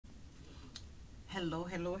Hello.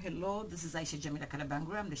 This is Aisha Jamila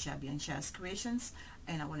Kalabangra. I'm the Shabby and Shaz Creations,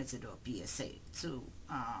 and I wanted to do a PSA to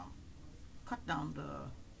cut down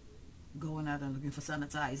the going out and looking for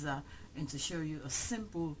sanitizer, and to show you a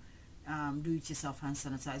simple do-it-yourself hand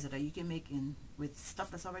sanitizer that you can make with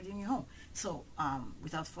stuff that's already in your home. So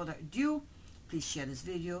without further ado, please share this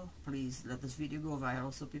video. Please let this video go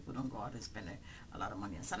viral so people don't go out and spend a lot of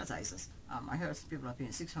money on sanitizers. I heard some people are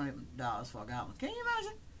paying $600 for a gallon. Can you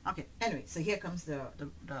imagine? Okay, anyway, so here comes the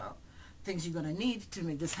things you're going to need to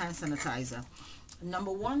make this hand sanitizer.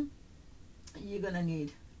 Number one, you're going to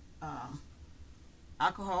need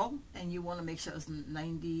alcohol, and you want to make sure it's 60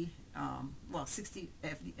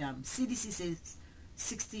 CDC says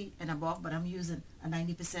 60 and above, but I'm using a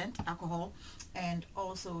 90% alcohol. And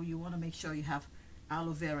also you want to make sure you have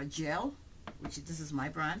Aloe Vera Gel, which this is my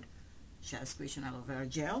brand, Shaz Creation Aloe Vera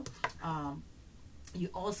Gel. You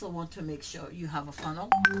also want to make sure you have a funnel,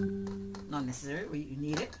 not necessary, but you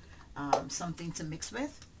need it, something to mix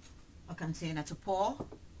with, a container to pour,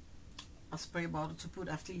 a spray bottle to put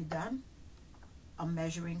after you're done, a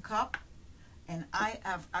measuring cup, and I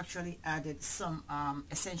have actually added some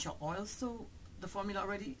essential oils to the formula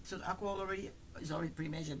already, so the alcohol already is already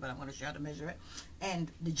pre-measured, but I'm going to show you how to measure it, and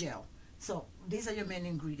the gel. So these are your main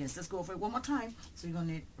ingredients. Let's go over it one more time. So you're going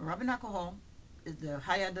to need rubbing alcohol. The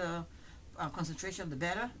higher the concentration, the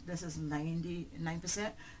better. This is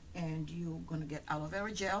 99%, and you're going to get aloe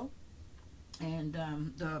vera gel, and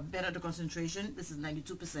the better the concentration, this is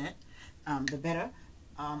 92%, the better.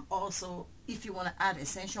 Also, if you want to add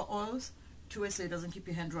essential oils to it so it doesn't keep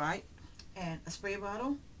your hand dry, and a spray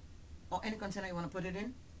bottle or any container you want to put it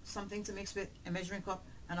in, something to mix with, a measuring cup,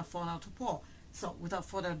 and a funnel to pour. So without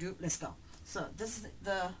further ado, let's go. So this is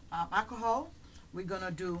the alcohol. We're going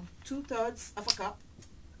to do 2/3 of a cup.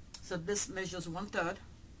 So this measures 1/3.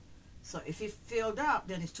 So if it filled up,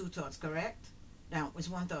 then it's 2/3, correct? Now it's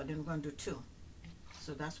 1/3, then we're going to do 2.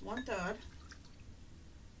 So that's 1/3.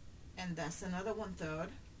 And that's another 1/3.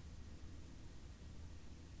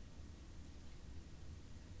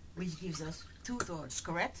 Which gives us 2/3,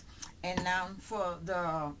 correct? And now for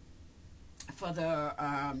the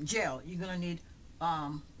gel, you're gonna need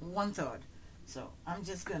 1/3. So I'm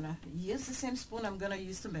just gonna use the same spoon I'm gonna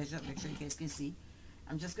use to measure. Make sure you guys can see.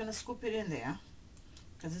 I'm just gonna scoop it in there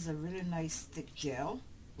because it's a really nice thick gel,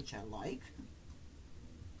 which I like.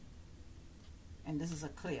 And this is a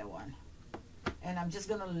clear one. And I'm just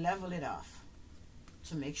gonna level it off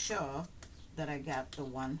to make sure that I got the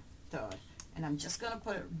 1/3. And I'm just going to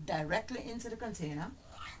put it directly into the container.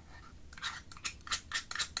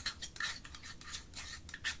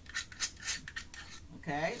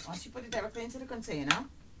 Okay, once you put it directly into the container,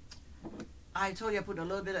 I told you I put a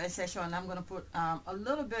little bit of essential, and I'm going to put a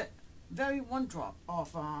little bit, one drop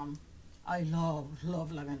of, I love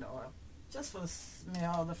lavender oil, just for the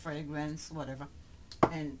smell, the fragrance, whatever,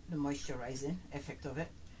 and the moisturizing effect of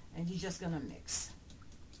it. And you're just going to mix.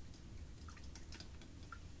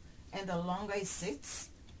 And the longer it sits,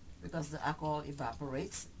 because the alcohol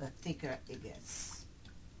evaporates, the thicker it gets.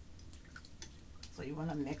 So you want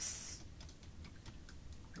to mix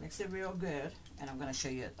it real good, and I'm going to show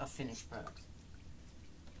you a finished product.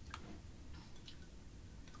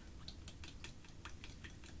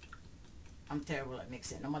 I'm terrible at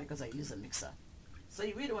mixing, normally because I use a mixer. So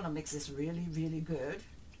you really want to mix this really good.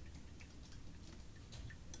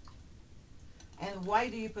 And why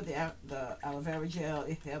do you put the aloe vera gel?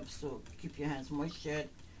 It helps to keep your hands moistured,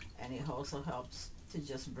 and it also helps to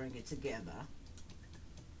just bring it together.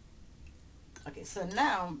 Okay, so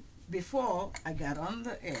now, before I got on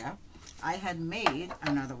the air, I had made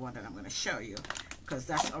another one that I'm going to show you, because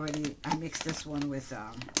that's already, I mixed this one with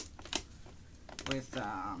how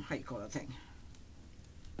you call that thing?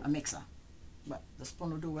 A mixer. But the spoon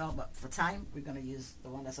will do well, but for time, we're going to use the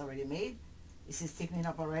one that's already made. This is thickening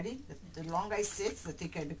up already. The longer it sits, the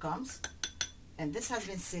thicker it becomes. And this has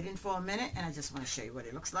been sitting for a minute, and I just want to show you what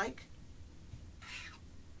it looks like.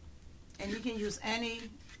 And you can use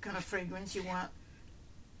any kind of fragrance you want.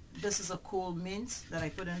 This is a cool mint that I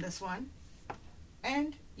put in this one.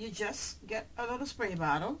 And you just get a little spray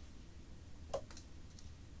bottle.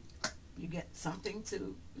 You get something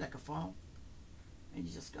to, like a funnel, and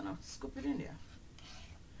you're just gonna scoop it in there.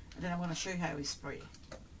 And then I'm gonna show you how we spray.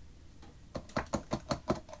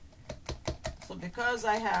 So because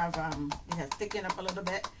I have it has thickened up a little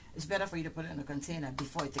bit, it's better for you to put it in a container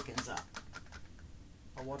before it thickens up.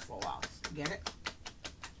 Or what for a while. So get it?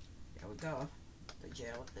 There we go. The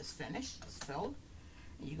gel is finished. It's filled.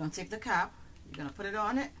 And you're gonna take the cap. You're gonna put it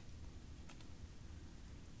on it.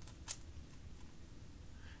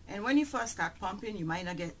 And when you first start pumping, you might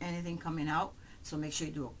not get anything coming out. So make sure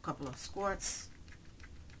you do a couple of squirts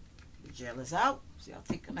The gel is out. See how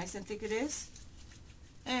thick, nice and thick it is.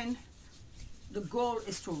 And the goal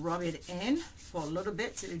is to rub it in for a little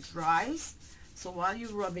bit till it dries. So while you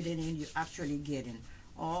rub it in, you're actually getting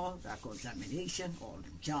all that contamination, all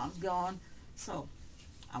the germs gone. So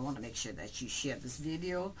I want to make sure that you share this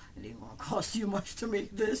video. It ain't going to cost you much to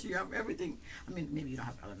make this. You have everything. I mean, maybe you don't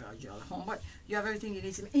have aloe vera gel at home, but you have everything you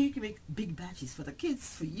need to make. And you can make big batches for the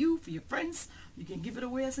kids, for you, for your friends. You can give it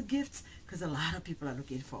away as a gift because a lot of people are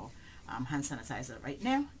looking for hand sanitizer right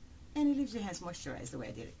now. And it leaves your hands moisturized the way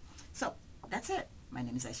I did it. So that's it. My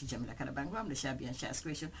name is Aisha Jamila Kadabango. I'm the Shabby and Shaz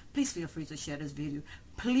Creation. Please feel free to share this video.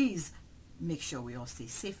 Please make sure we all stay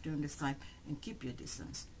safe during this time and keep your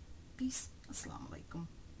distance. Peace. Assalamu alaikum.